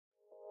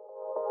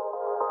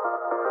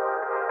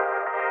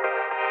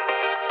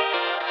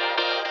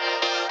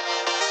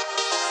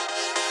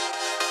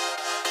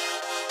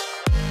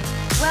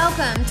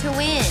Welcome to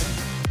WIN,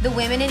 the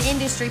Women in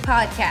Industry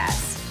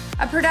podcast,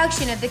 a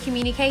production of the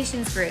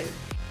Communications Group.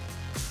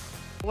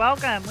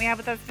 Welcome. We have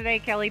with us today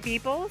Kelly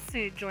Peoples,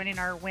 who's joining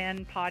our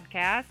WIN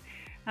podcast.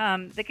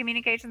 The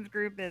Communications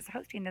Group is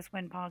hosting this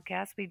WIN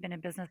podcast. We've been in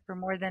business for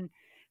more than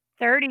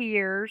 30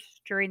 years.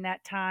 During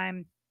that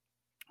time,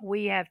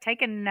 we have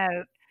taken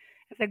note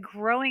of the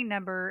growing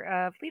number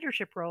of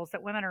leadership roles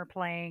that women are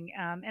playing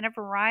in a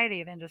variety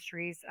of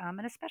industries,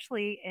 and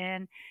especially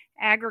in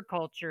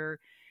agriculture.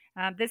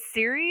 This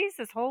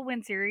whole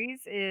WIN series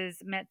is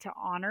meant to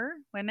honor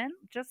women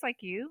just like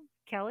you,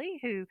 Kelly,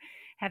 who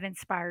have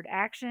inspired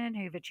action,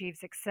 who've achieved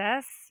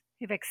success,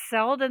 who've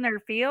excelled in their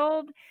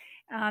field,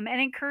 and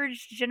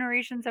encouraged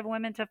generations of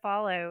women to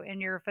follow in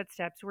your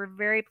footsteps. We're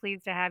very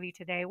pleased to have you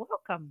today.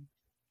 Welcome.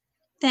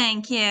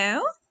 Thank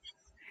you.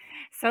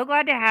 So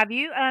glad to have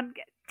you.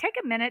 Take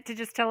a minute to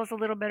just tell us a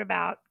little bit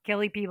about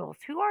Kelly Peoples.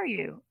 Who are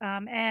you?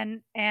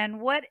 And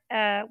what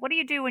do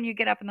you do when you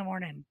get up in the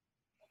morning?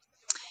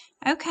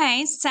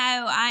 Okay, so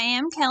I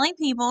am Kelly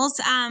Peoples.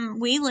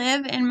 We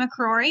live in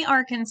McCrory,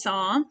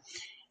 Arkansas,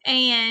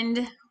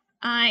 and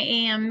I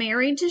am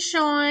married to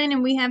Sean,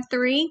 and we have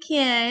 3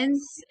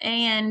 kids.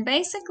 And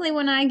basically,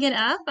 when I get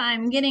up,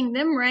 I'm getting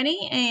them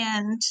ready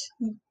and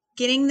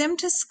getting them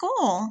to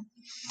school.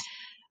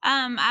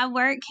 I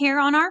work here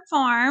on our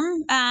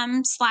farm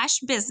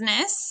 /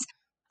 business.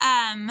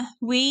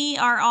 We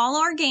are all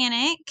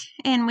organic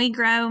and we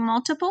grow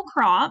multiple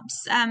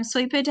crops.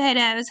 Sweet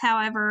potatoes,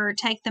 however,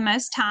 take the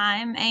most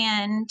time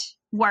and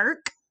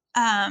work,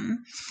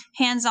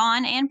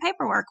 hands-on and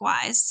paperwork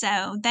wise.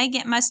 So they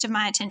get most of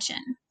my attention.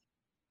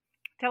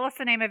 Tell us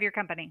the name of your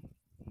company.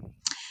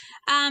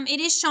 It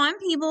is Sean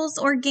Peoples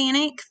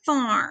Organic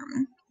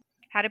Farm.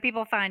 How do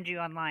people find you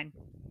online?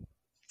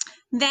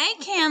 They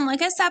can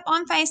look us up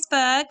on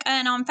Facebook,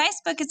 and on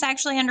Facebook it's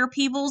actually under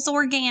Peoples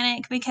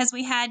Organic because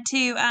we had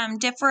to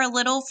differ a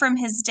little from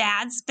his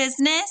dad's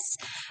business.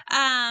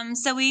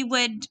 So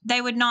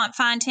they would not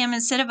find him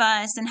instead of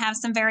us and have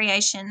some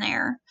variation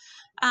there.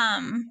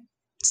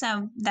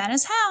 So that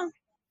is how.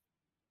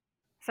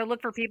 So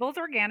look for Peoples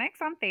Organics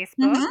on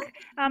Facebook.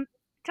 Mm-hmm.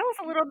 Tell us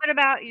a little bit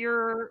about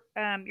your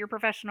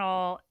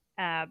professional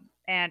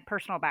and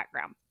personal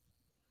background.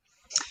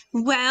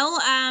 Well,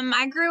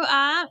 I grew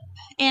up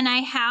in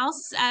a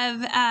house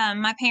of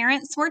my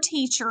parents were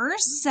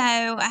teachers, so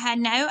I had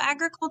no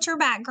agriculture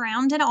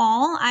background at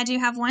all. I do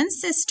have one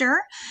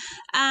sister,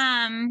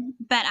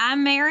 but I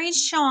married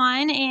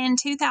Sean in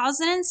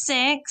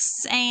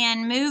 2006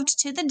 and moved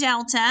to the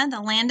Delta,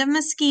 the land of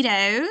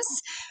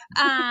mosquitoes,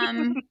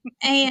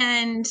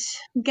 and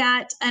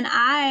got an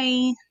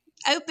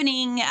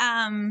eye-opening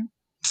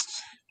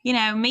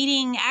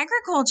meeting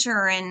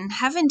agriculture and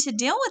having to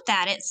deal with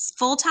that. It's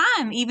full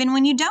time, even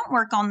when you don't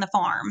work on the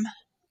farm.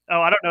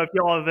 Oh, I don't know if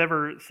y'all have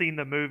ever seen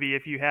the movie.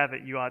 If you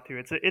haven't, you ought to.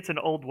 It's an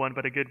old one,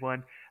 but a good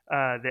one.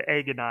 The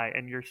Egg and I,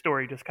 and your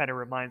story just kind of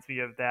reminds me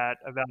of that,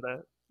 about a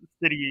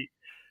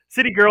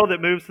city girl that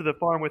moves to the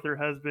farm with her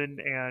husband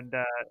and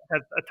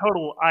has a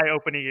total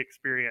eye-opening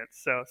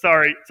experience. So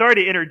sorry to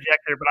interject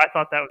there, but I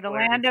thought that was the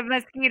hilarious. Land of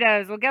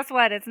mosquitoes. Well, guess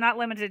what? It's not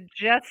limited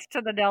just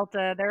to the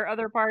Delta. There are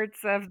other parts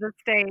of the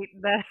state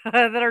that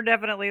are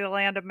definitely the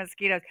land of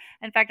mosquitoes.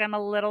 In fact, I'm a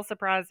little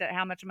surprised at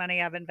how much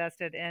money I've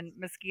invested in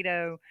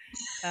mosquito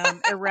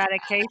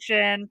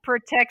eradication,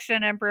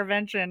 protection, and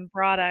prevention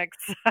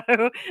products.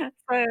 So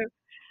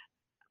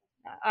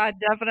I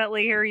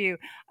definitely hear you.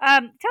 Tell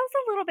us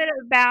a little bit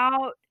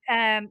about,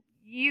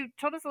 you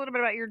told us a little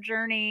bit about your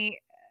journey,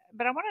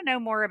 but I want to know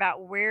more about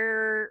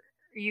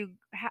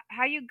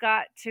how you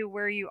got to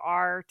where you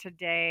are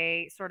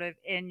today, sort of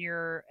in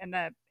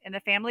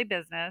the family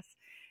business.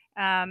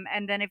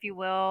 And then if you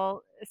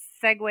will,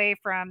 segue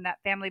from that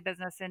family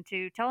business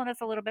into telling us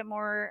a little bit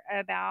more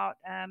about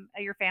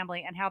your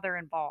family and how they're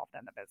involved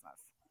in the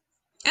business.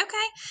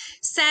 Okay.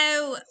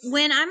 So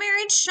when I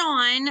married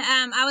Sean,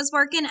 I was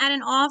working at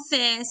an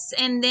office,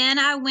 and then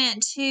I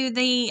went to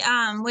the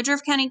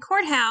Woodruff County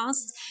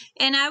Courthouse,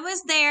 and I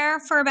was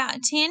there for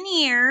about 10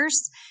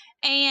 years.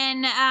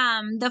 And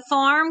the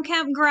farm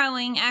kept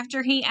growing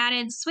after he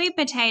added sweet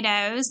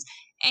potatoes,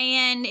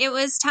 and it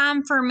was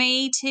time for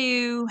me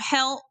to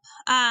help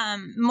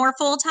more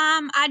full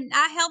time.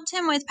 I helped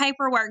him with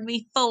paperwork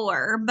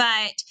before,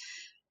 but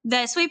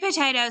the sweet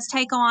potatoes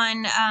take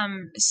on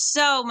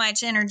so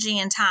much energy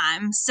and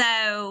time.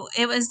 So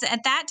it was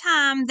at that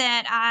time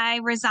that I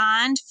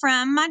resigned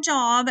from my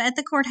job at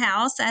the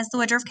courthouse as the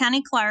Woodruff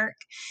County clerk,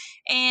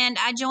 and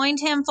I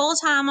joined him full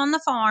time on the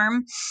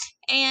farm.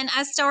 And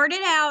I started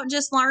out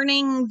just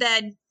learning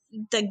the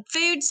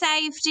food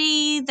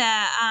safety.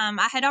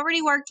 I had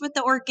already worked with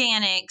the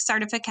organic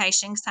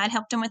certification because I'd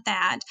helped him with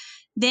that.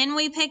 Then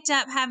we picked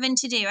up having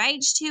to do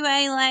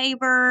H2A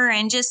labor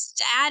and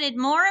just added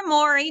more and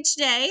more each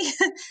day.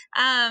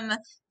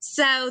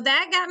 So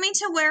that got me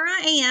to where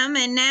I am,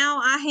 and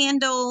now I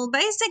handle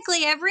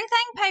basically everything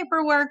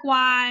paperwork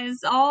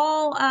wise.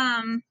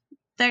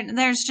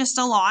 There's just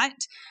a lot.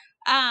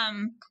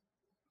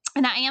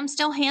 And I am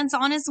still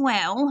hands-on as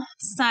well.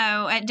 So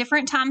at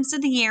different times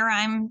of the year,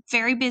 I'm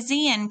very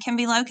busy and can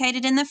be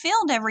located in the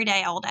field every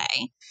day, all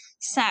day.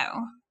 So,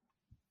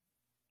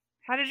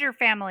 How does your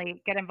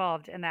family get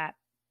involved in that?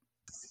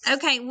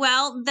 okay,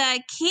 well,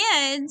 the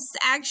kids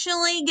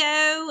actually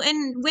go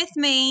and with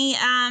me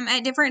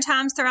at different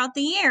times throughout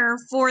the year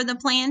for the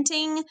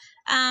planting.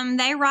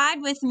 They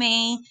ride with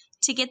me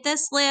to get the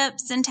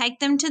slips and take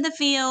them to the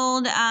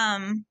field.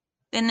 And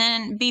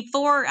then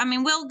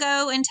we'll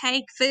go and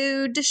take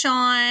food to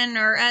Sean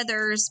or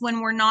others when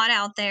we're not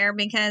out there,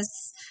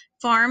 because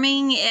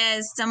farming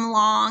is some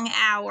long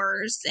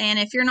hours. And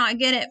if you're not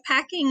good at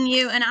packing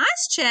you an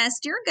ice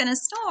chest, you're going to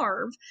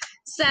starve.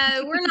 So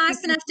we're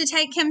nice enough to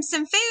take him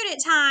some food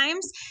at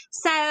times.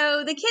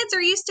 So the kids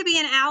are used to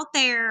being out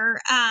there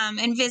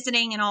and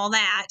visiting and all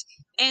that.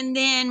 And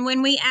then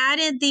when we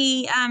added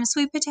the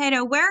sweet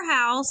potato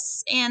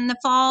warehouse in the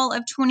fall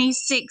of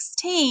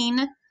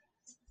 2016,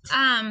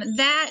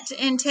 that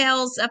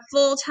entails a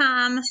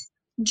full-time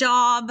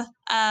job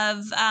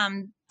of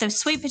the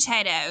sweet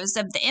potatoes,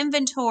 of the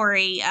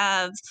inventory,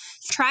 of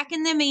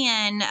tracking them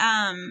in,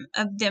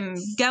 of them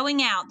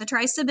going out, the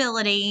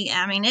traceability.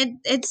 I mean,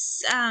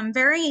 it's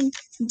very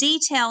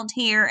detailed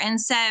here.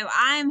 And so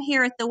I'm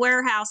here at the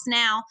warehouse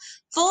now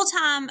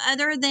full-time,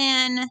 other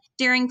than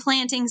during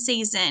planting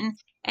season.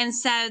 And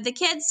so the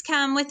kids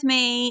come with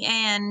me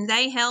and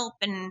they help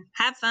and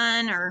have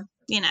fun, or,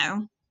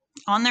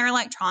 on their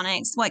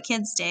electronics, what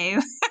kids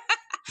do.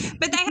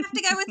 But they have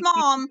to go with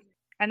mom.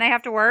 And they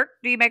have to work?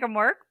 Do you make them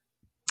work?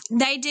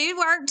 They do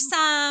work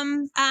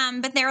some,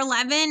 but they're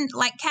 11.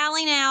 Like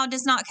Callie now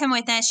does not come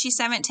with us. She's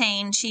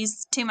 17.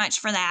 She's too much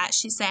for that,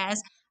 she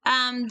says.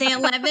 The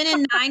 11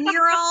 and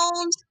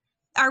 9-year-old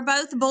are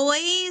both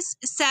boys,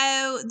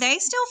 so they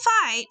still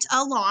fight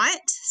a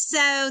lot.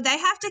 So they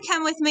have to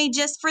come with me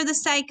just for the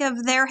sake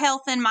of their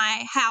health in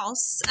my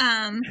house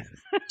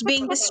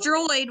being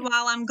destroyed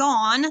while I'm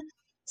gone.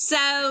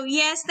 So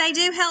yes, they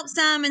do help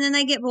some, and then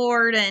they get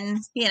bored, and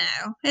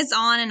it's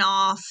on and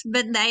off.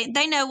 But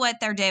they know what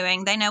they're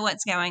doing. They know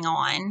what's going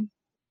on.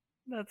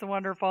 That's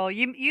wonderful.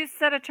 You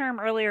said a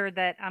term earlier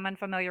that I'm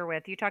unfamiliar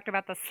with. You talked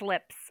about the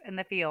slips in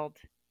the field.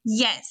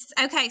 Yes.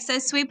 Okay. So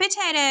sweet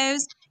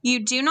potatoes,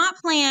 you do not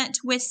plant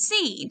with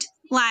seed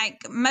like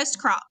most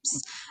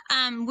crops.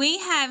 We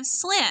have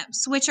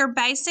slips, which are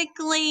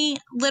basically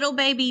little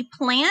baby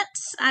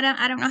plants. I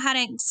don't know how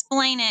to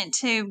explain it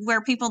to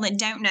where people that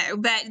don't know,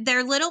 but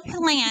they're little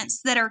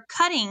plants that are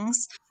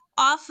cuttings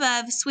off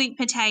of sweet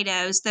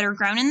potatoes that are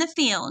grown in the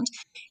field,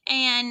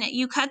 and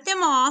you cut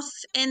them off,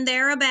 and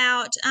they're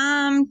about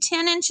 10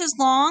 inches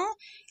long,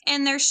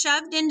 and they're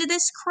shoved into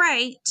this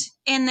crate,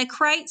 and the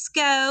crates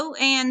go,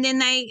 and then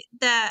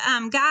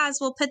the guys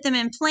will put them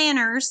in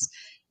planters,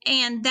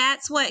 and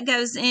that's what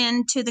goes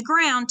into the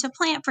ground to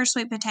plant for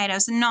sweet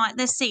potatoes, and not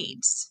the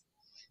seeds.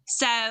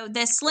 So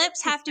the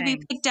slips have to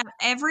be picked up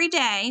every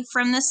day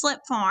from the slip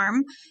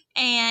farm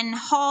and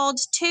hauled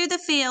to the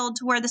field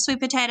where the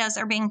sweet potatoes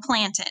are being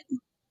planted.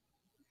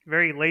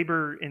 Very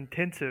labor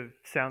intensive,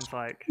 sounds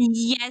like.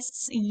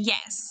 Yes,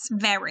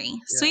 very. Yeah.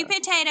 Sweet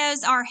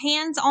potatoes are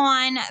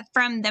hands-on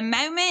from the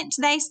moment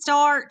they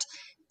start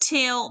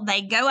till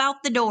they go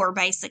out the door,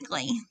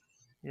 basically.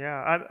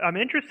 Yeah, I'm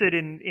interested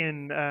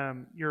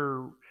in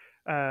your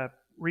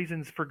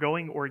reasons for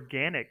going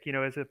organic,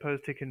 as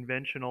opposed to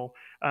conventional.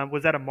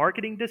 Was that a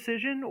marketing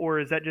decision, or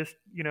is that just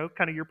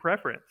kind of your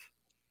preference?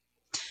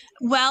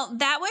 Well,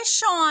 that was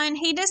Sean.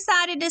 He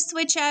decided to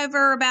switch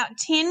over about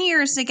 10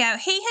 years ago.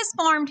 He has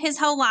farmed his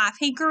whole life.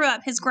 He grew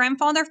up, his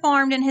grandfather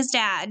farmed and his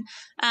dad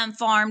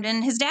farmed,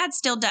 and his dad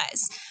still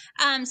does.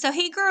 So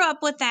he grew up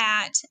with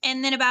that.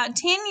 And then about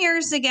 10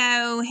 years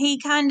ago, he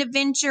kind of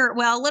ventured,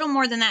 well, a little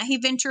more than that. He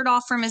ventured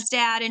off from his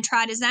dad and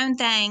tried his own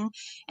thing.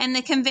 And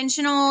the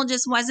conventional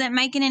just wasn't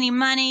making any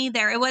money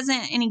there. It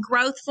wasn't any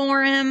growth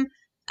for him.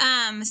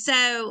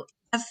 So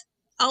an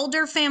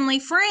older family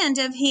friend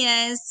of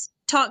his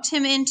talked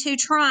him into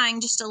trying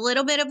just a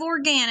little bit of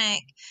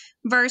organic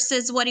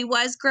versus what he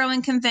was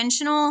growing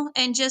conventional,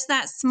 and just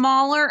that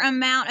smaller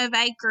amount of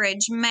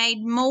acreage made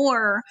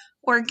more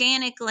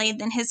organically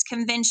than his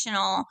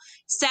conventional.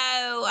 So,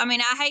 I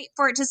mean, I hate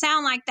for it to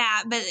sound like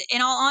that, but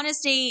in all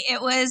honesty,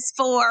 it was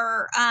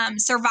for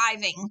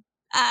surviving.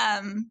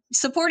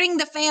 Supporting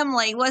the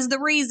family was the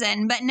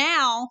reason, but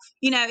now,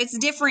 it's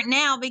different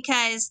now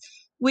because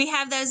we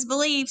have those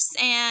beliefs,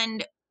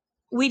 and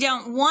we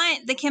don't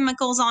want the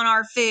chemicals on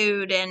our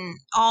food and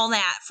all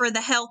that for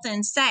the health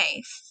and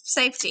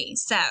safety.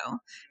 So,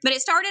 but it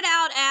started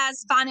out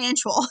as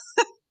financial.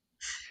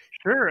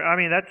 Sure. I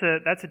mean,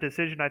 that's a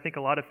decision I think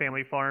a lot of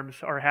family farms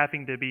are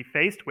having to be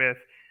faced with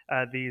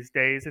these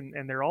days,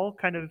 and they're all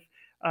kind of,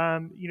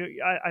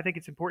 I think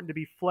it's important to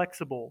be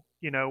flexible,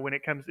 when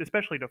it comes,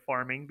 especially to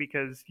farming,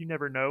 because you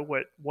never know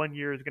what one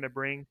year is going to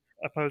bring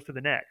opposed to the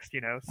next,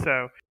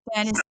 So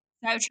that is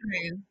so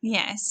true.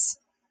 Yes.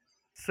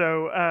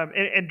 So,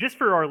 and just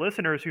for our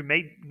listeners who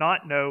may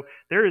not know,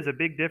 there is a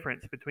big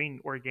difference between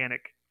organic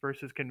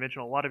versus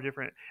conventional? A lot of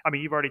different. I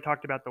mean, you've already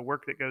talked about the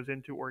work that goes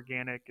into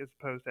organic as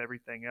opposed to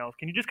everything else.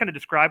 Can you just kind of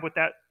describe what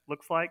that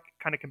looks like?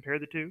 Kind of compare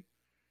the two.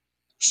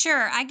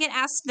 Sure, I get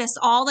asked this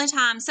all the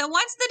time. So,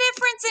 what's the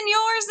difference in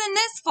yours and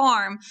this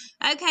farm?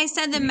 Okay,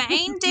 so the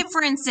main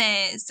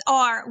differences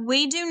are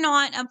we do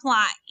not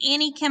apply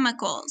any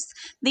chemicals.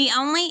 The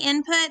only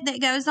input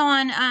that goes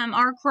on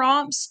our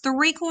crops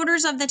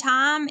 3/4 of the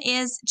time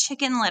is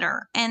chicken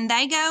litter, and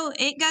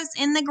it goes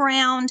in the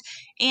ground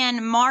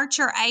in March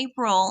or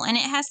April, and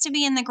it has to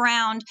be in the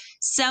ground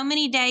so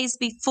many days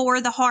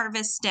before the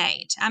harvest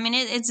date. I mean,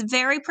 it's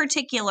very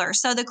particular.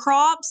 So the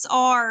crops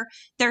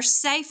they're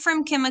safe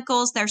from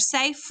chemicals. They're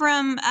safe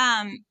from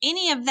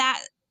any of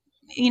that,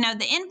 the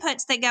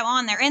inputs that go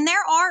on there. And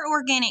there are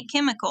organic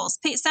chemicals.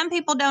 Some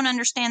people don't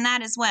understand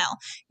that as well.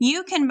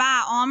 You can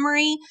buy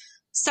OMRI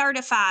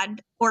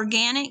certified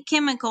organic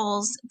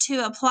chemicals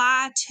to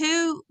apply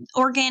to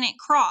organic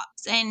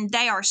crops, and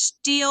they are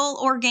still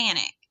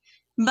organic.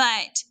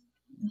 But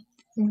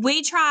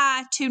we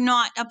try to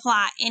not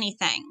apply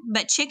anything,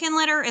 but chicken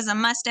litter is a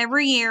must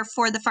every year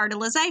for the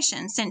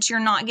fertilization, since you're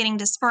not getting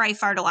to spray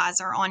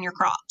fertilizer on your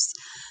crops.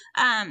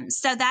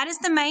 So that is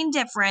the main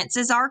difference.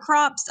 Is our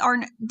crops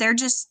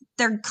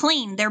they're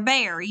clean, they're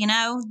bare,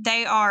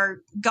 they are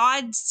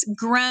God's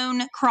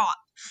grown crop.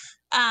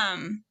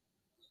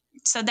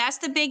 So that's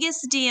the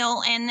biggest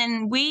deal. And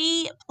then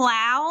we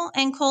plow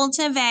and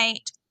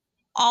cultivate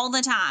all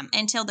the time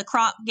until the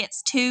crop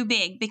gets too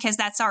big, because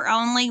that's our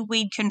only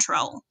weed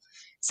control.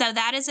 So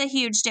that is a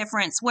huge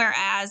difference.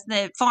 Whereas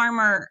the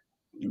farmer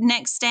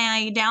next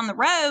day down the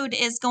road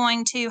is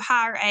going to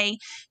hire a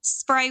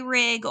spray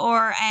rig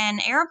or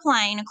an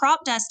airplane, a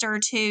crop duster,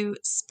 to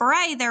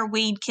spray their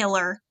weed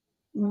killer.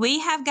 We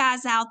have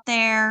guys out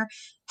there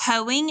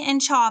hoeing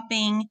and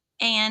chopping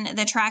and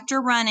the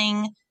tractor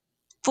running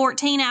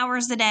 14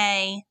 hours a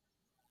day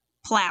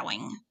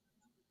plowing.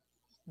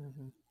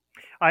 Mm-hmm.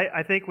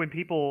 I think when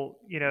people,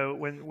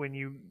 when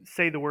you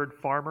say the word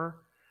farmer,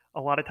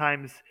 a lot of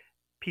times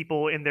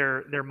people in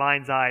their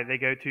mind's eye, they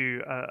go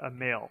to a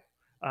male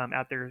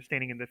out there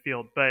standing in the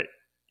field. But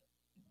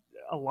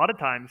a lot of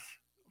times,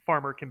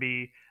 farmer can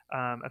be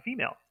a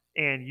female.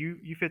 And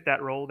you fit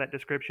that role, that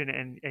description,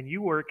 and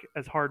you work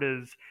as hard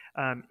as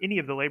any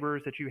of the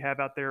laborers that you have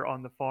out there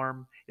on the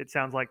farm, it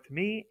sounds like to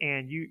me,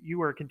 and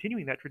you are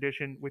continuing that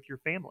tradition with your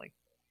family.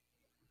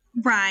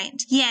 Right.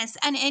 Yes.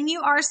 And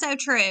you are so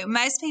true.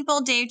 Most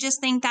people do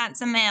just think that's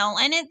a male.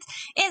 And it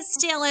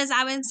still is,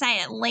 I would say,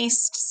 at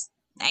least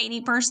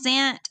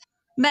 80%.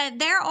 But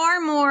there are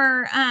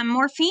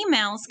more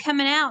females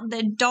coming out,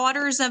 the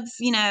daughters of,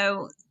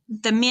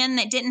 the men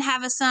that didn't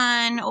have a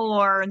son,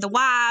 or the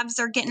wives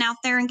are getting out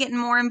there and getting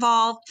more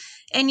involved.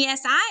 And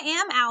yes, I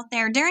am out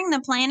there during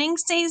the planting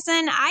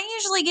season. I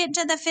usually get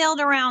to the field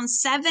around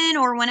 7,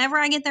 or whenever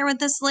I get there with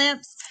the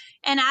slips.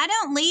 And I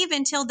don't leave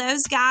until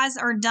those guys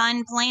are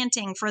done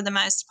planting for the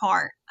most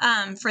part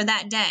for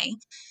that day.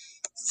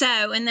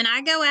 So, and then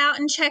I go out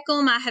and check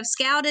them. I have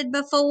scouted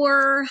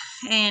before.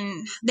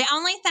 And the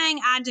only thing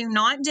I do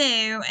not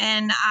do,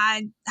 and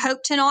I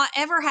hope to not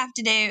ever have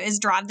to do, is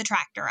drive the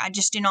tractor. I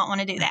just do not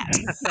want to do that.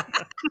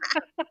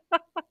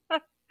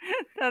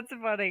 That's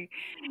funny.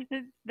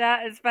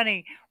 That is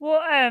funny.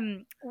 Well,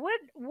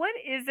 what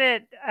is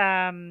it?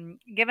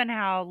 Given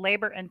how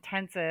labor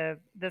intensive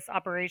this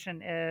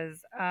operation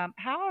is,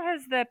 how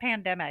has the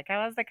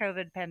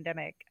COVID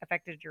pandemic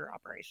affected your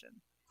operation?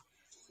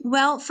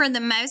 Well, for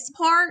the most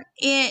part,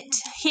 it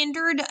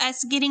hindered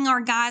us getting our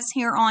guys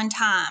here on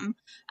time.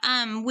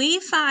 We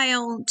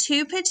filed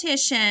 2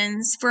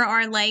 petitions for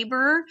our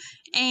labor,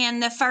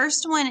 and the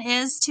first one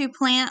is to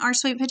plant our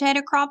sweet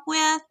potato crop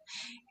with.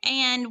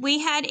 And we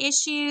had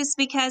issues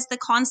because the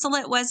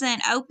consulate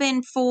wasn't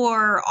open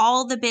for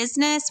all the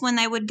business when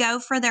they would go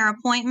for their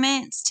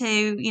appointments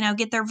to,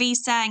 get their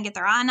visa and get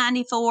their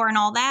I-94 and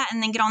all that,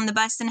 and then get on the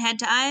bus and head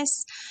to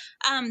us.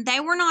 They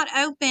were not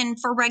open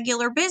for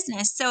regular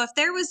business. So if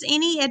there was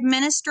any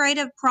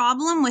administrative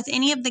problem with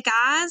any of the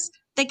guys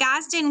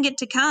didn't get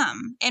to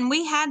come. And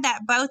we had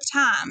that both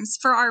times.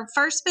 For our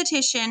first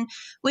petition,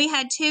 we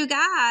had 2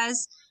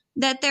 guys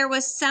that there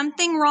was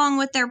something wrong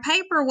with their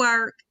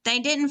paperwork. They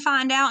didn't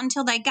find out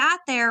until they got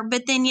there,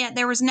 but then yet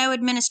there was no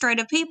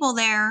administrative people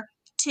there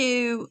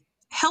to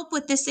help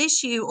with this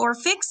issue or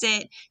fix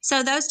it.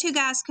 So those 2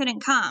 guys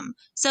couldn't come.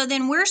 So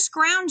then we're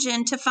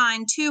scrounging to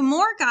find 2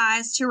 more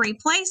guys to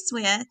replace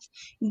with,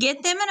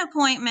 get them an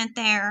appointment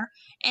there,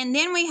 and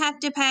then we have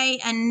to pay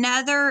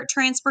another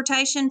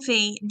transportation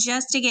fee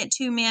just to get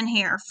 2 men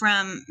here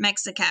from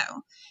Mexico.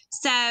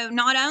 So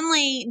not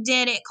only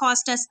did it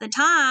cost us the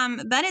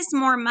time, but it's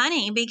more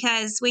money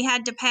because we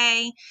had to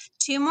pay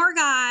 2 more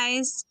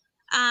guys,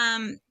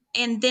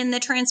 and then the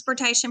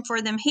transportation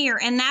for them here.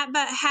 And that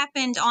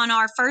happened on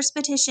our first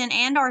petition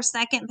and our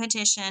second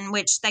petition,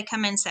 which they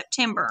come in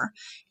September.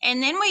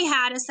 And then we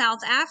had a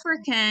South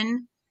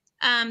African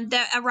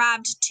that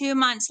arrived 2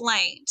 months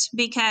late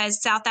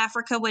because South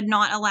Africa would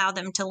not allow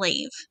them to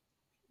leave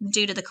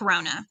due to the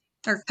corona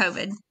or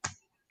COVID.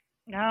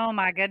 Oh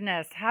my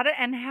goodness. How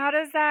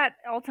does that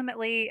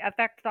ultimately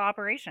affect the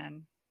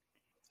operation?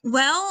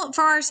 Well,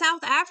 for our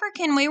South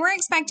African, we were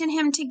expecting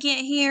him to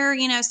get here,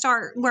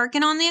 start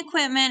working on the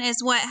equipment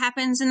is what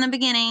happens in the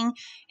beginning,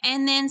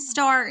 and then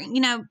start,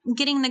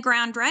 getting the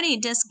ground ready,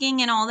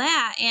 disking and all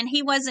that. And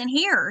he wasn't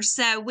here.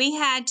 So we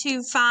had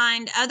to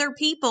find other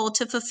people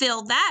to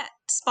fulfill that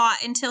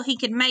spot until he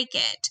could make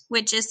it,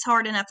 which is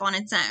hard enough on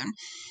its own.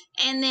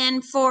 And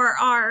then for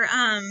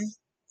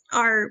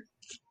our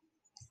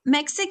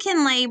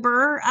Mexican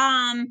labor,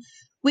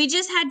 we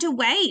just had to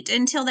wait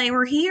until they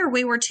were here.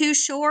 We were too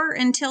short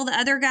until the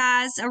other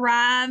guys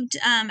arrived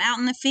out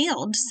in the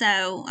field.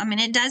 So, I mean,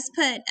 it does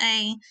put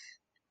a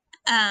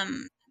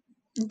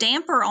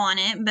damper on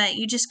it, but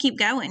you just keep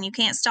going. You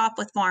can't stop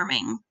with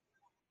farming.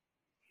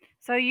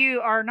 So you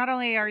are not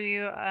only are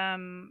you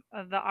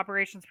the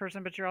operations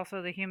person, but you're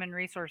also the human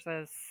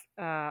resources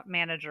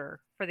manager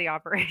for the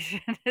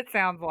operation. It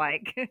sounds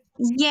like.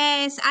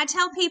 Yes, I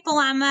tell people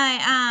I'm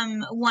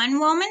a one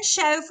woman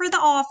show for the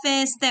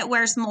office that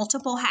wears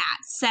multiple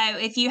hats. So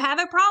if you have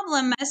a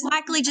problem, most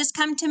likely just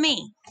come to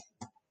me.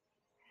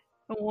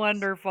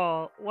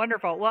 Wonderful,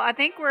 wonderful. Well, I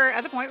think we're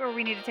at the point where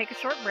we need to take a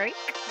short break.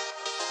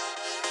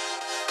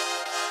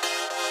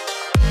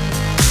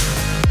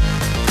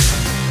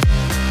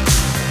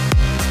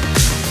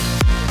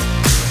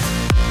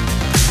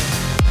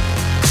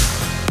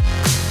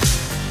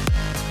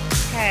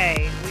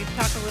 Okay, we've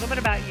talked a little bit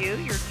about you,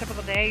 your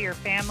typical day, your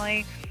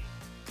family.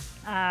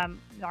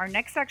 Our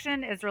next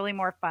section is really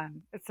more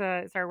fun. It's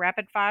our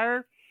rapid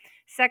fire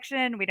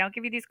section. We don't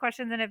give you these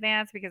questions in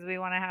advance because we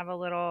want to have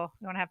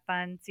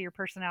fun, see your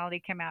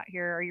personality come out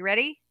here. Are you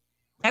ready?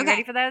 Are you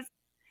ready for those?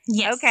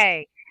 Yes.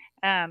 Okay.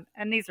 And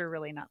these are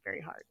really not very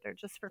hard. They're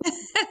just for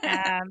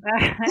fun.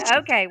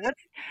 Okay.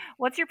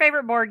 What's your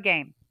favorite board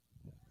game?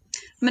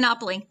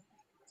 Monopoly.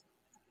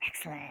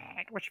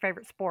 Excellent. What's your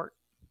favorite sport?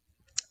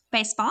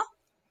 Baseball.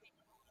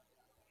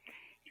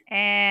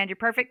 And your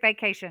perfect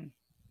vacation?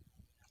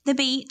 The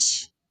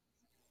beach.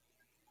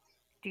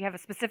 Do you have a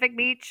specific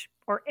beach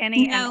or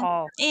any and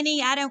all?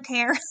 Any, I don't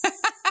care.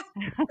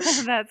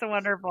 That's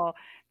wonderful.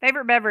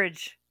 Favorite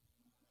beverage?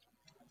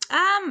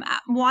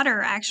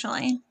 Water,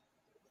 actually.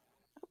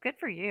 Oh, good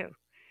for you.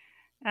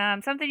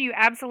 Something you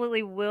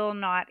absolutely will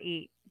not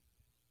eat.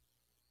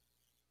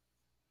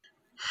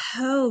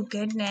 Oh,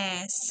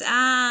 goodness.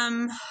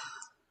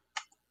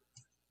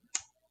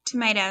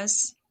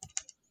 Tomatoes.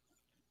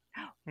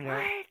 Yeah,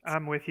 What?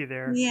 I'm with you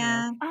there.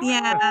 Yeah. Oh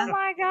Yeah.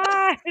 my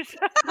gosh.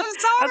 I'm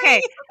sorry.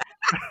 Okay.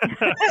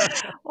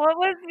 What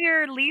was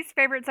your least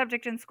favorite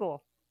subject in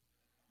school?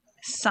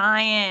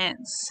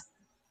 Science.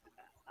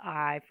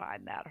 I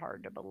find that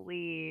hard to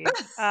believe.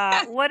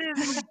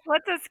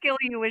 What's a skill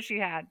you wish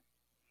you had?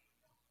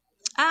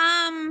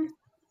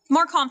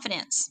 More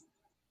confidence.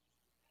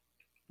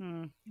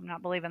 I'm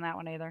not believing that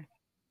one either.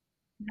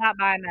 Not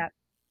buying that.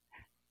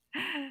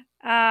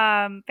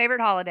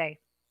 Favorite holiday?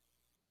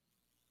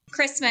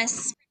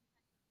 Christmas.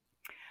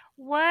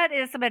 What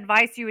is some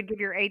advice you would give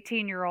your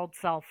 18-year-old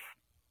self?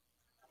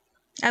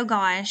 Oh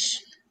gosh.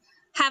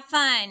 Have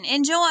fun.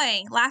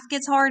 Enjoy. Life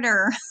gets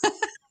harder.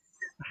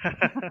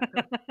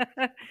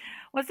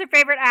 What's your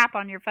favorite app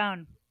on your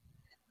phone?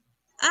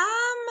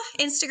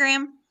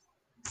 Instagram.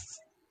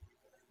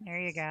 There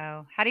you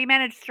go. How do you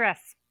manage stress?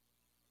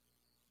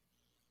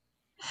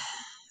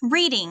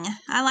 Reading.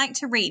 I like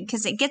to read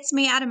because it gets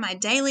me out of my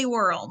daily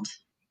world.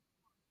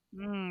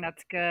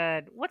 That's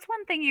good. What's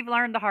one thing you've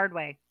learned the hard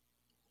way?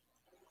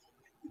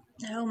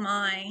 Oh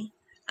my.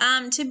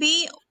 To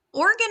be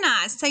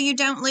organized so you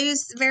don't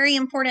lose very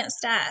important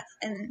stuff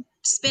and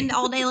spend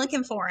all day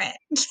looking for it.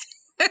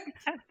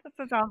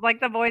 That sounds like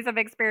the voice of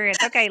experience.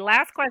 Okay,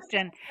 last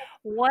question.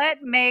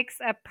 What makes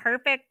a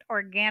perfect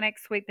organic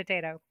sweet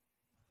potato?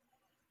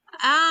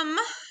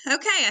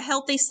 Okay, a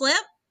healthy slip,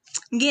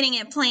 getting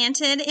it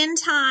planted in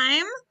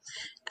time,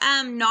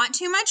 not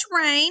too much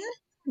rain,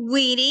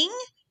 weeding,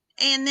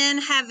 and then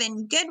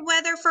having good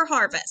weather for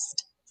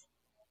harvest.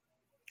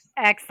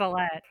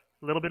 Excellent.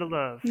 A little bit of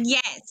love.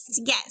 Yes,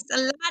 a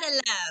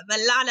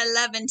lot of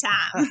love and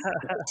time.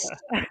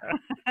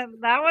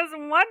 That was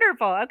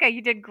wonderful. Okay,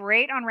 you did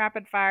great on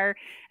rapid fire.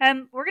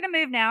 We're going to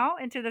move now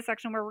into the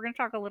section where we're going to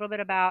talk a little bit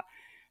about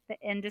the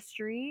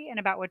industry and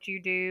about what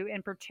you do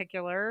in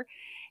particular.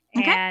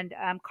 Okay. And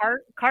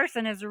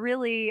Carson is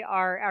really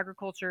our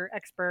agriculture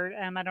expert.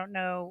 I don't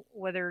know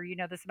whether you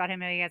know this about him.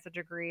 He has a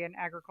degree in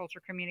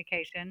agriculture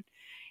communication.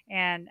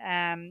 And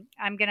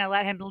I'm going to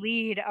let him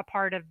lead a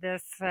part of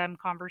this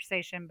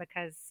conversation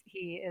because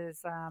he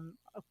is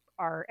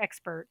our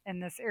expert in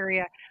this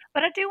area.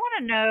 But I do want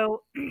to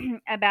know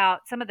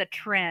about some of the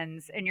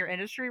trends in your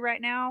industry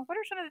right now. What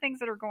are some of the things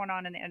that are going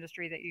on in the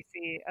industry that you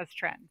see as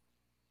trends?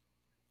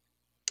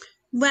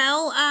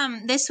 Well,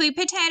 the sweet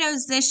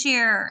potatoes this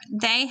year,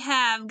 they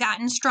have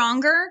gotten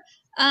stronger.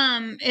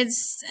 And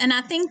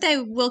I think they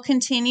will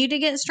continue to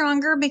get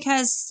stronger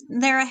because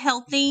they're a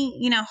healthy,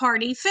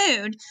 hearty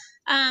food.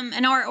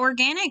 And our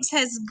organics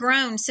has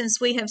grown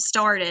since we have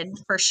started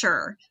for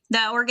sure.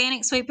 The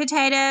organic sweet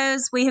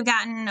potatoes, we have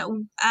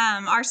gotten,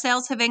 our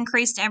sales have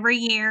increased every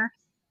year.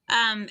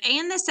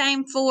 And the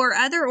same for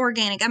other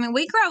organic. I mean,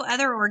 we grow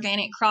other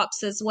organic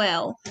crops as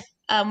well.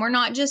 We're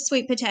not just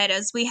sweet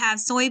potatoes. We have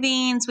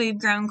soybeans, we've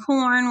grown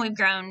corn, we've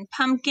grown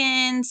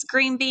pumpkins,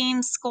 green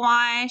beans,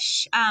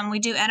 squash. We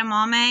do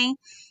edamame,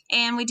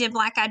 and we did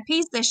black-eyed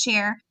peas this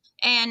year.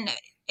 And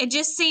it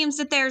just seems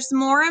that there's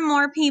more and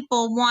more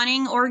people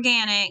wanting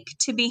organic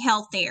to be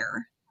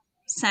healthier.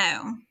 So,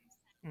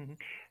 Mhm.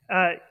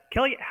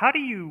 Kelly, how do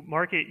you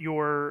market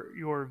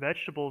your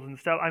vegetables and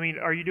stuff? I mean,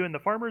 are you doing the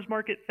farmers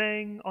market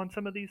thing on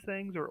some of these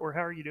things, or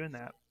how are you doing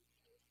that?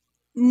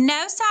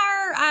 no, sir.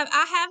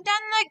 I have done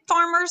the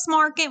farmers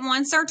market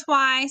once or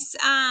twice.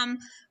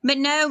 But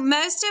no,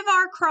 most of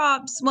our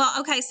crops, well,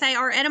 okay, say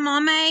our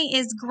edamame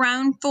is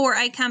grown for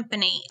a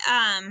company.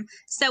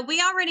 So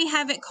we already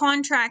have it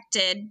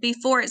contracted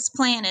before it's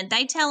planted.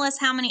 They tell us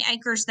how many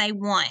acres they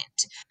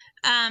want.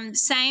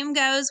 Same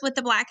goes with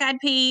the black-eyed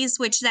peas,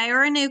 which they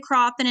are a new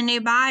crop and a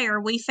new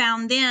buyer. We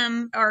found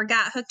them or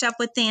got hooked up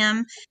with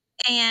them,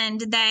 and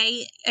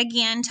they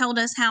again told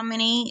us how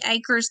many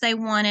acres they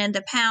wanted,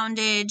 the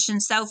poundage,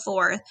 and so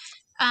forth.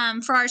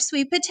 For our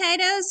sweet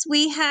potatoes,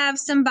 we have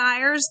some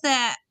buyers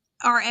that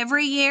are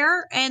every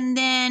year, and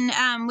then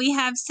we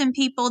have some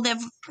people that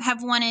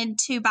have wanted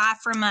to buy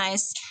from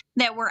us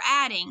that we're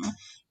adding.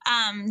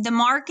 The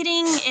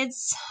marketing,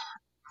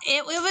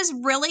 it was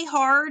really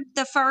hard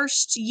the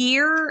first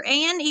year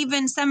and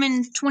even some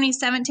in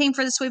 2017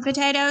 for the sweet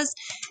potatoes,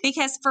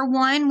 because for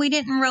one, we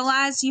didn't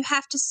realize you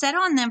have to sit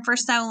on them for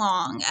so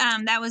long.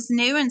 That was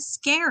new and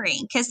scary,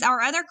 because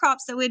our other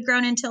crops that we'd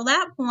grown until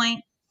that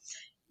point,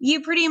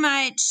 you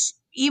might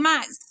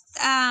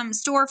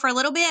store for a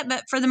little bit,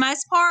 but for the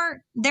most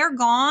part, they're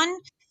gone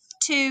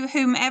to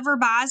whomever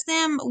buys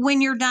them when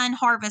you're done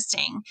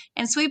harvesting.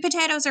 And sweet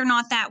potatoes are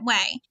not that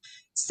way.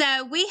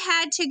 So we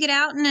had to get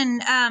out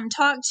and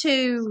talk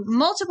to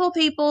multiple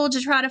people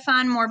to try to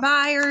find more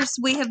buyers.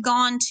 We have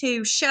gone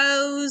to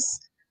shows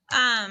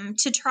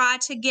to try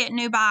to get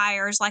new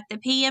buyers, like the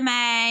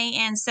PMA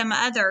and some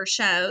other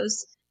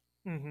shows.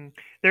 hmm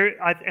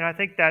and I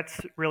think that's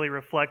really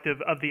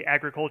reflective of the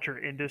agriculture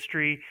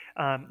industry.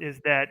 Is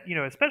that,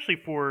 especially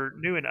for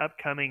new and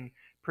upcoming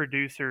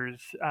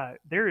producers,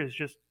 there is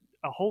just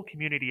a whole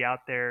community out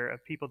there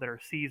of people that are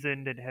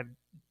seasoned and have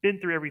been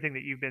through everything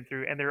that you've been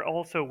through, and they're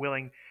also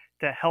willing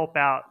to help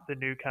out the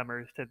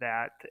newcomers to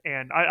that.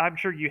 And I'm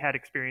sure you had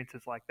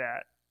experiences like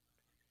that.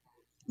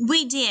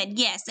 We did,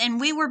 yes. And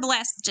we were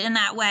blessed in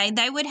that way.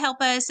 They would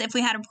help us if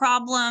we had a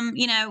problem,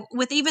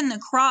 with even the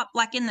crop,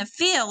 like in the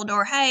field,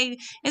 or, hey,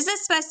 is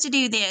this supposed to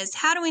do this?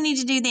 How do we need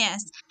to do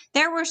this?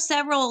 There were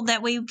several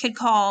that we could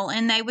call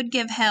and they would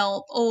give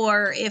help.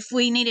 Or if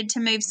we needed to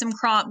move some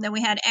crop that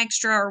we had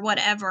extra or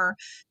whatever,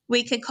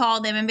 we could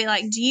call them and be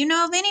like, do you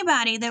know of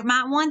anybody that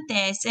might want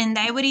this? And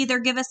they would either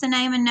give us a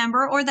name and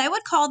number, or they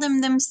would call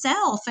them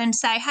themselves and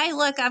say, hey,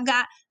 look,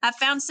 I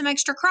found some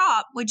extra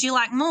crop. Would you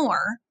like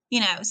more?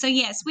 So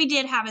yes, we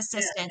did have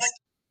assistance.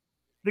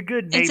 The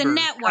good It's a neighbor kind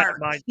network.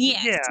 of mind.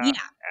 Yes, Yeah, yeah.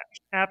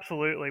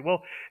 absolutely.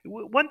 Well,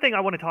 one thing I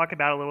want to talk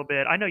about a little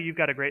bit. I know you've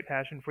got a great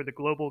passion for the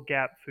Global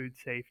Gap Food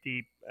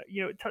Safety.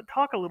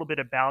 Talk a little bit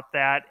about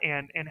that,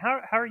 and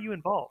how are you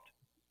involved?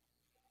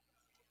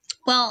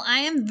 Well, I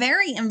am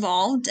very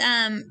involved.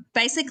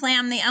 Basically,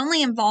 I'm the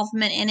only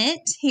involvement in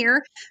it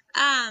here.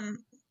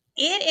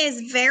 It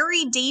is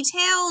very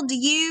detailed.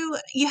 You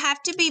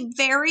have to be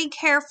very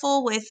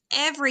careful with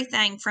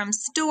everything from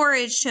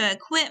storage to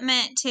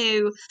equipment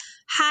to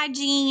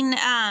hygiene,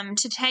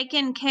 to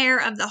taking care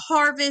of the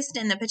harvest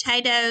and the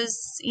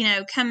potatoes,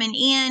 coming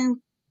in,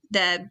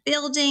 the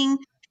building.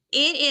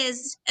 It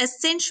is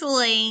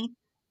essentially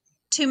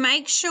to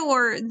make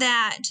sure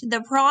that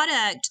the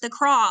product, the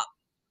crop,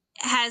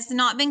 has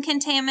not been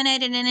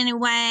contaminated in any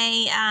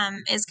way,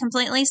 is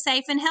completely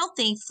safe and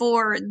healthy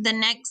for the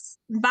next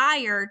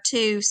buyer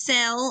to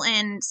sell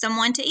and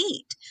someone to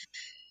eat.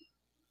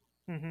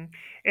 hmm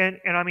and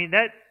I mean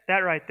that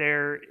right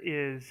there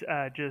is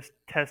just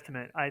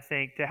testament, I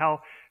think, to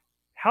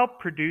how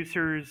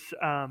producers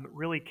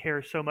really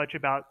care so much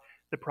about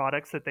the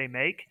products that they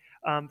make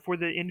for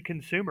the end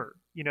consumer.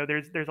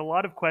 There's a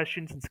lot of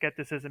questions and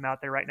skepticism out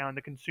there right now in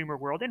the consumer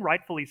world, and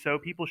rightfully so.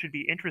 People should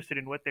be interested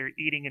in what they're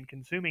eating and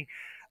consuming.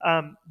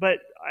 But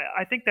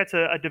I think that's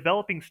a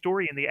developing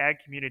story in the ag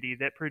community,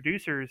 that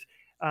producers,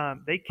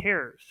 they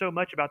care so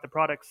much about the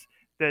products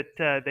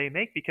that they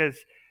make, because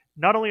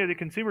not only are the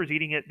consumers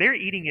eating it, they're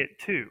eating it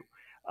too.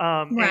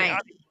 Right.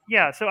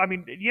 Yeah. So, I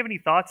mean, do you have any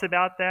thoughts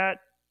about that?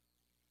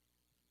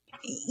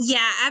 Yeah,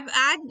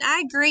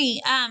 I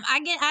agree.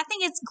 I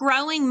think it's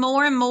growing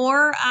more and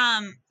more.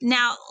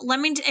 Now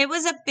it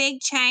was a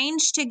big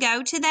change to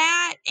go to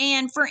that,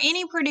 and for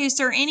any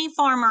producer, any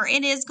farmer,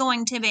 it is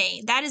going to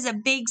be. That is a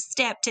big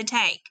step to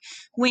take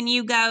when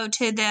you go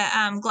to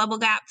the Global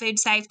Gap Food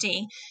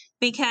Safety,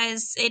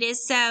 because it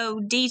is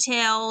so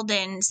detailed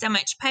and so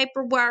much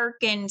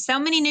paperwork and so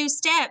many new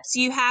steps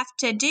you have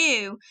to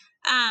do.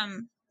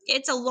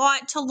 It's a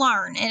lot to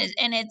learn,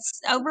 and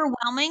it's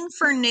overwhelming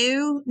for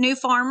new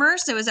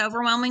farmers. It was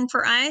overwhelming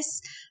for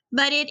us,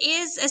 but it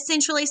is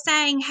essentially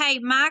saying, hey,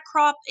 my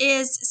crop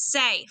is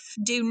safe.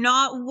 Do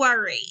not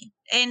worry.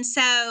 And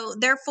so,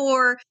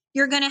 therefore,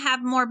 you're going to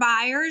have more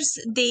buyers.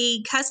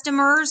 The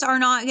customers are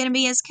not going to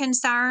be as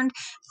concerned.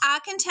 I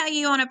can tell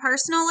you on a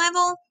personal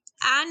level,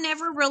 I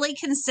never really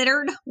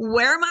considered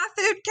where my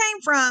food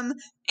came from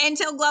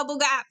until Global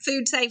got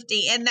food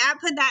safety. And that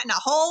put that in a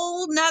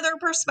whole nother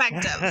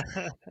perspective.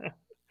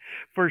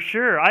 For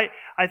sure. I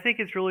think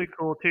it's really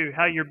cool too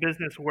how your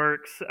business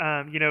works.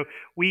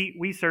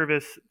 We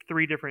service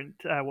three different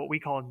what we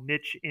call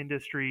niche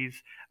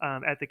industries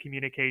at the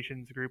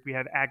communications group. We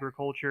have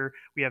agriculture,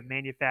 we have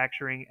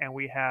manufacturing, and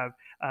we have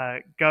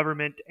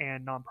government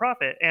and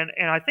nonprofit. And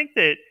I think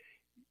that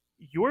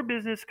your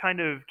business kind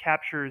of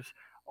captures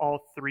all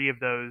three of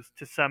those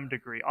to some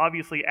degree.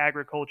 Obviously,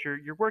 agriculture,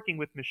 you're working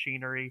with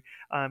machinery.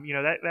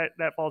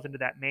 That falls into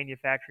that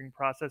manufacturing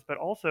process, but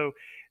also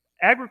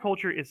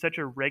agriculture is such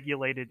a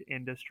regulated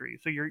industry,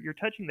 so you're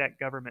touching that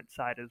government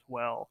side as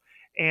well.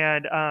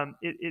 And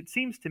it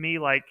seems to me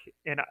like,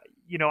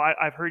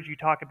 I've heard you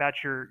talk about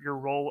your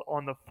role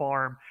on the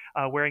farm,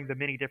 wearing the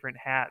many different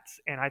hats,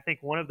 and I think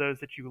one of those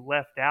that you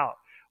left out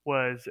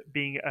was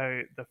being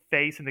the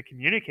face and the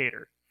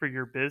communicator for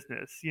your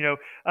business.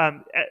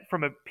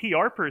 From a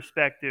PR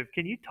perspective,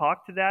 can you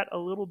talk to that a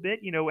little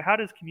bit? How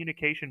does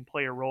communication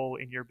play a role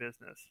in your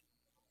business?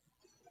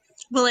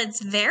 Well,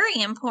 it's very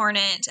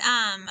important.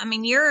 I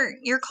mean,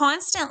 you're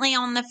constantly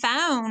on the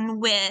phone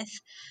with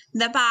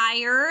the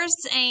buyers,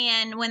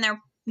 and when they're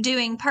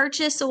doing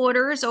purchase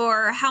orders,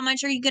 or how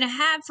much are you going to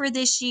have for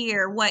this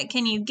year? What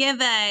can you give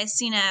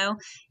us?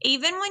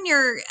 Even when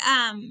you're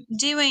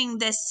doing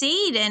the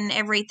seed and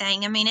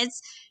everything. I mean,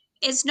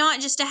 it's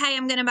not just hey,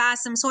 I'm going to buy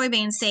some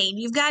soybean seed.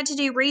 You've got to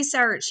do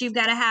research. You've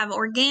got to have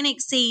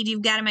organic seed.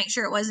 You've got to make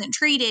sure it wasn't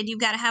treated. You've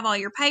got to have all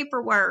your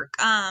paperwork.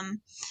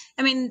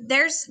 I mean,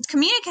 there's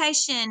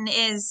communication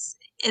is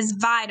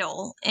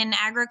vital in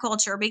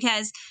agriculture,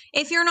 because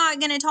if you're not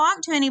going to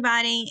talk to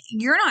anybody,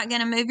 you're not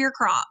going to move your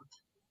crop.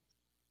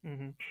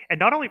 And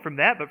not only from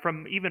that, but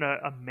from even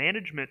a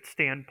management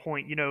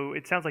standpoint,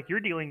 it sounds like you're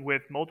dealing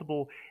with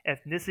multiple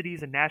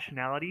ethnicities and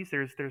nationalities.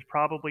 There's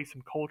probably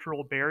some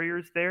cultural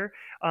barriers there,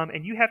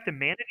 and you have to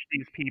manage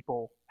these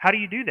people. How do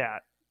you do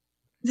that?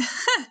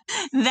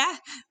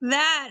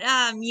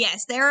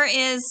 Yes, there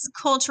is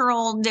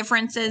cultural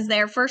differences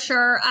there for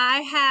sure.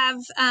 I have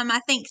I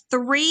think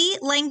 3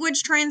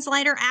 language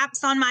translator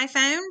apps on my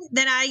phone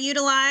that I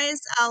utilize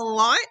a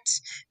lot,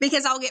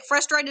 because I'll get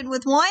frustrated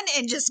with one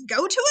and just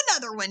go to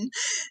another one.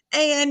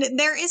 And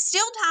there is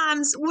still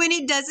times when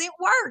it doesn't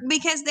work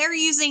because they're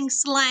using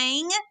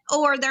slang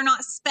or they're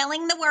not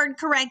spelling the word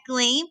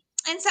correctly.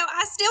 And so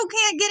I still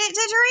can't get it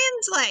to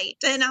translate.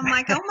 And I'm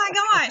like, oh my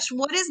gosh,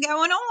 what is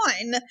going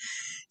on?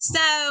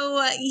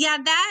 So, yeah,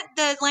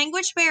 the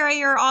language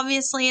barrier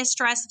obviously is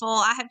stressful.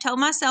 I have told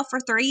myself for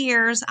 3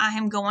 years I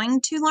am going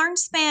to learn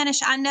Spanish.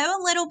 I know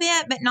a little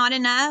bit, but not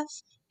enough.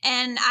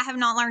 And I have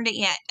not learned it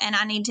yet. And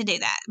I need to do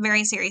that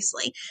very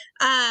seriously.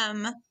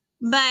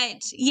 But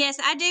yes,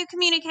 I do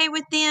communicate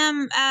with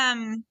them.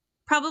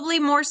 Probably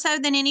more so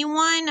than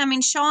anyone. I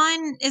mean,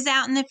 Sean is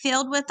out in the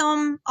field with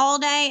them all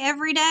day,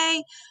 every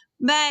day,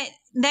 but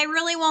they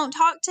really won't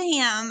talk to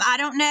him. I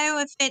don't know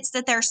if it's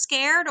that they're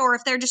scared or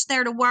if they're just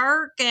there to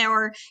work,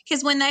 or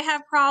because when they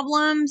have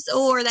problems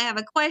or they have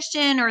a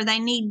question or they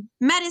need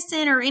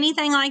medicine or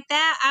anything like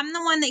that, I'm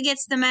the one that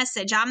gets the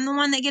message. I'm the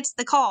one that gets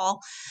the call.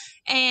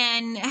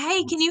 And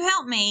hey, can you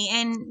help me?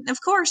 And of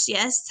course,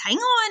 yes, hang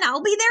on,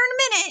 I'll be there in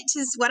a minute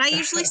is what I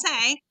usually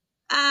say.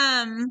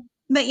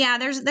 But yeah,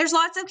 there's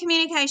lots of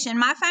communication.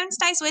 My phone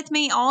stays with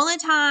me all the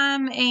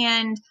time,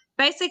 and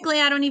basically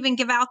I don't even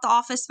give out the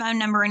office phone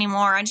number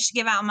anymore. I just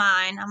give out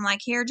mine. I'm like,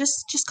 here,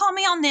 just call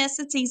me on this.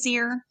 It's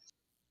easier.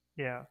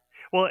 Yeah.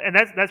 Well, and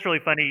that's really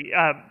funny.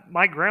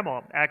 My grandma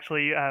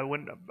actually,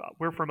 when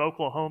we're from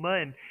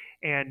Oklahoma,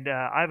 and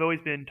I've always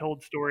been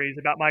told stories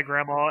about my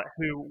grandma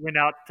who went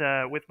out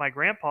with my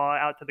grandpa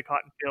out to the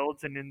cotton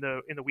fields and in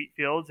the wheat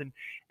fields, and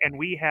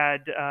we had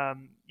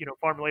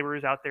farm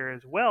laborers out there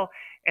as well,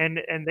 and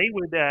they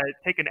would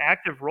take an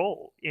active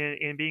role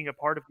in being a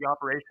part of the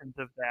operations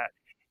of that.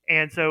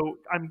 And so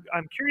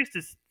I'm curious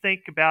to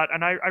think about,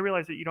 and I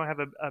realize that you don't have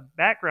a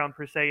background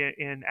per se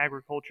in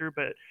agriculture,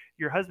 but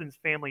your husband's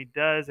family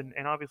does,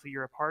 and obviously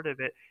you're a part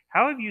of it.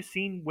 How have you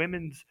seen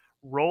women's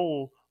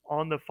role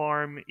on the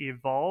farm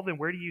evolve, and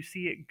where do you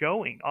see it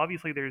going?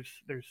 Obviously,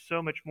 there's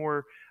so much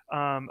more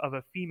of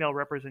a female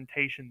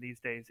representation these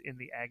days in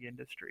the ag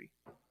industry.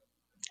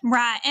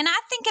 Right. And I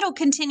think it'll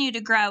continue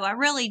to grow. I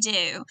really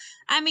do.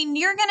 I mean,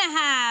 you're going to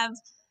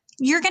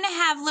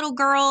have little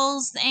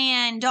girls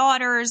and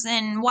daughters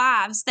and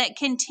wives that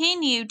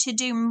continue to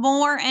do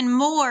more and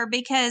more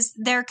because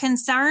they're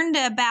concerned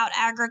about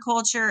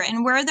agriculture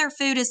and where their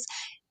food is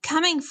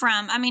coming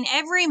from. I mean,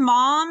 every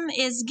mom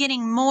is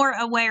getting more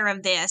aware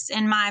of this,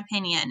 in my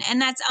opinion,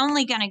 and that's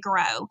only going to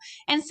grow.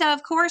 And so,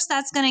 of course,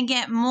 that's going to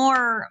get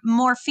more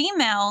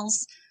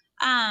females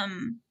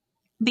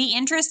be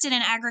interested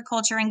in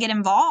agriculture and get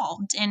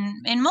involved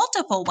in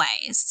multiple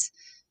ways.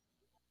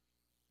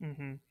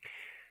 hmm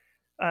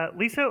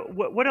Lisa,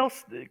 what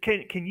else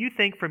can you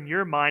think from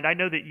your mind? I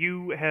know that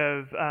you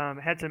have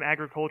had some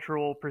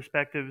agricultural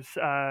perspectives,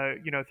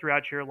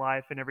 throughout your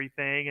life and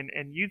everything,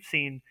 and you've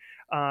seen,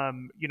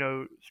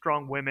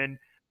 strong women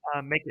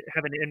have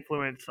an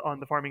influence on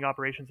the farming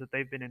operations that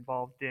they've been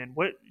involved in.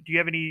 What do you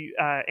have any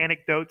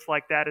anecdotes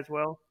like that as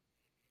well?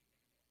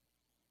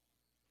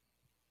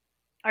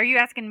 Are you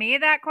asking me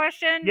that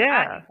question?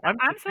 Yeah, I'm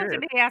I'm just supposed to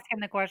curious. be asking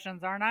the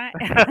questions, aren't I?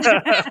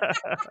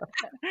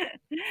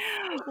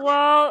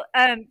 Well,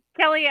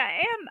 Kelly,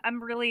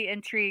 I'm really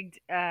intrigued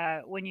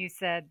when you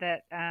said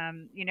that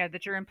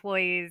that your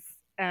employees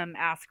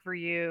ask for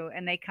you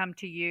and they come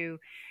to you,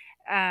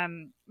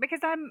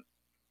 because I'm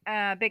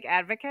a big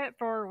advocate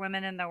for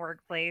women in the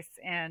workplace,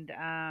 and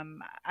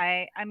I'm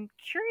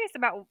curious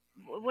about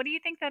what do you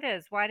think that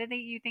is? Why do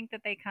you think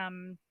that they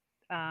come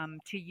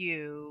to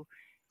you?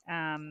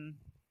 Um,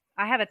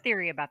 I have a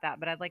theory about that,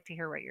 but I'd like to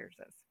hear what yours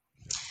is.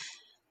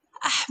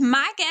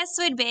 My guess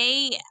would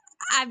be,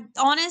 I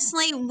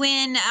honestly,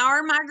 when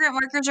our migrant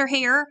workers are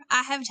here,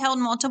 I have told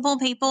multiple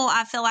people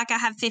I feel like I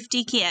have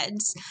 50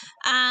 kids.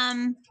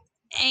 And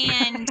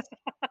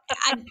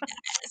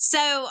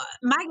so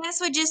my guess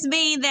would just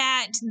be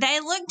that they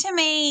look to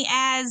me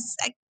as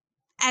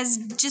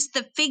just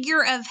the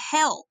figure of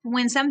help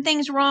when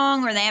something's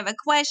wrong or they have a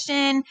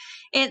question.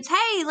 It's,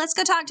 hey, let's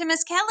go talk to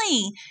Miss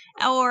Kelly,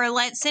 or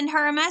let's send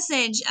her a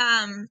message.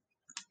 I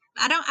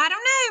don't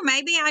know.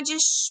 Maybe I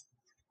just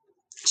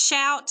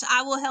shout,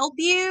 I will help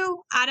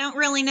you. I don't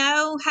really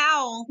know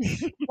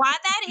why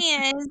that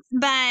is,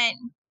 but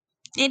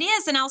it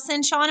is. And I'll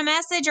send Sean a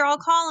message, or I'll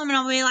call him and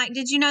I'll be like,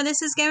 did you know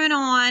this is going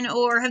on?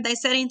 Or have they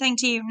said anything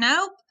to you?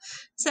 Nope.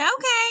 So,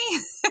 okay.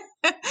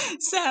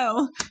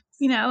 So,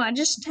 I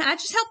just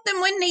help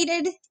them when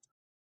needed.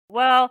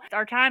 Well,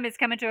 our time is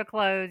coming to a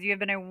close. You have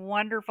been a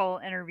wonderful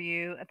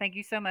interview. Thank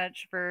you so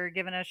much for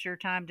giving us your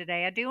time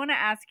today. I do want to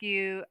ask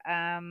you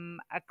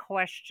a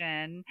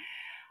question.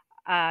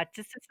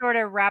 Just to sort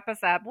of wrap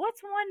us up,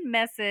 what's one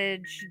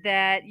message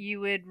that you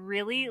would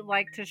really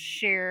like to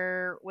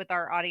share with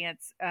our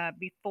audience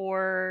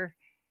before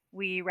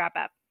we wrap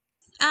up?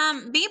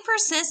 Be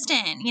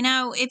persistent.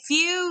 If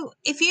you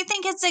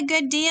think it's a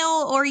good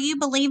deal or you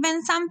believe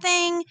in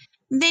something,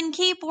 then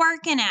keep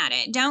working at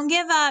it. Don't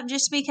give up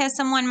just because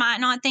someone might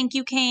not think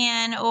you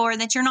can or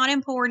that you're not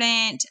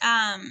important.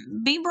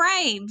 Be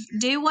brave.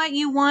 Do what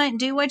you want.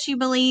 Do what you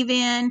believe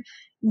in.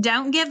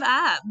 Don't give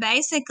up.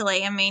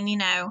 Basically, I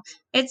mean,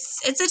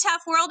 it's a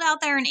tough world out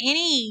there in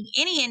any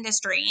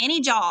industry, any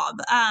job,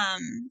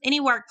 any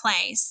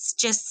workplace.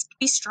 Just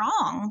be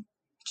strong.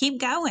 Keep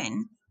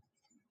going.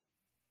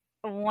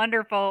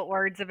 Wonderful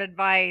words of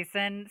advice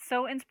and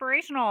so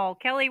inspirational.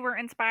 Kelly, we're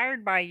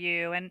inspired by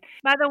you and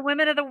by the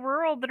women of the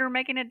world that are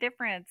making a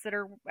difference, that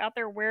are out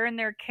there wearing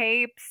their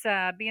capes,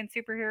 being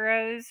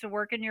superheroes,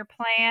 working your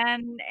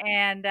plan.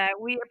 And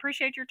we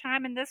appreciate your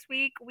time. And this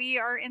week, we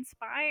are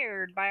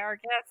inspired by our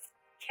guest,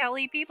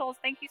 Kelly Peoples.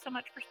 Thank you so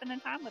much for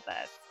spending time with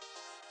us.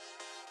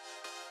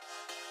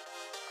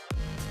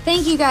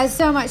 Thank you guys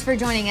so much for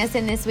joining us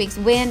in this week's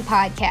WIN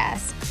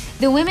podcast.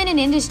 The Women in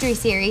Industry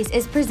series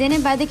is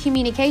presented by the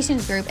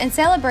Communications Group and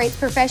celebrates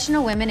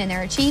professional women and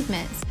their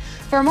achievements.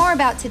 For more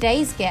about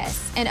today's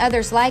guests and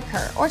others like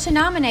her, or to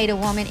nominate a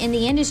woman in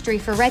the industry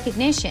for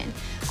recognition,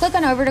 click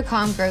on over to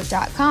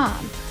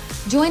comgroup.com.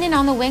 Join in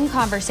on the WIN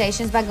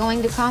conversations by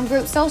going to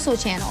ComGroup's social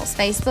channels,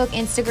 Facebook,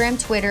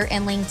 Instagram, Twitter,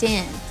 and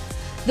LinkedIn.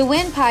 The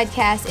WIN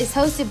podcast is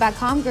hosted by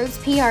ComGroup's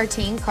PR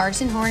team,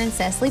 Carson Horn and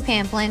Cecily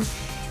Pamplin,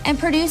 and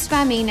produced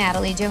by me,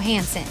 Natalie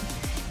Johansson.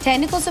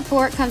 Technical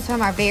support comes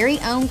from our very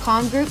own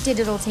ComGroup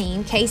digital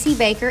team, Casey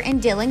Baker and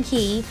Dylan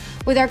Key,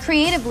 with our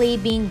creative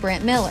lead being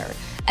Brent Miller.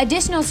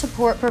 Additional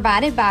support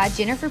provided by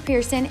Jennifer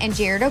Pearson and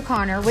Jared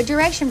O'Connor, with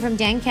direction from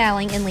Dan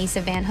Cowling and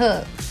Lisa Van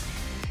Hook.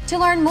 To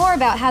learn more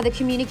about how the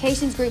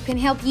Communications Group can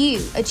help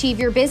you achieve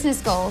your business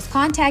goals,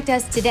 contact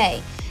us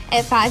today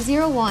at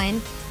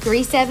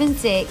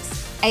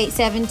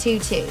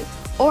 501-376-8722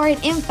 or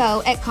at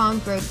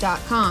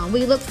info@comgroup.com.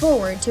 We look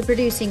forward to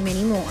producing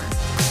many more.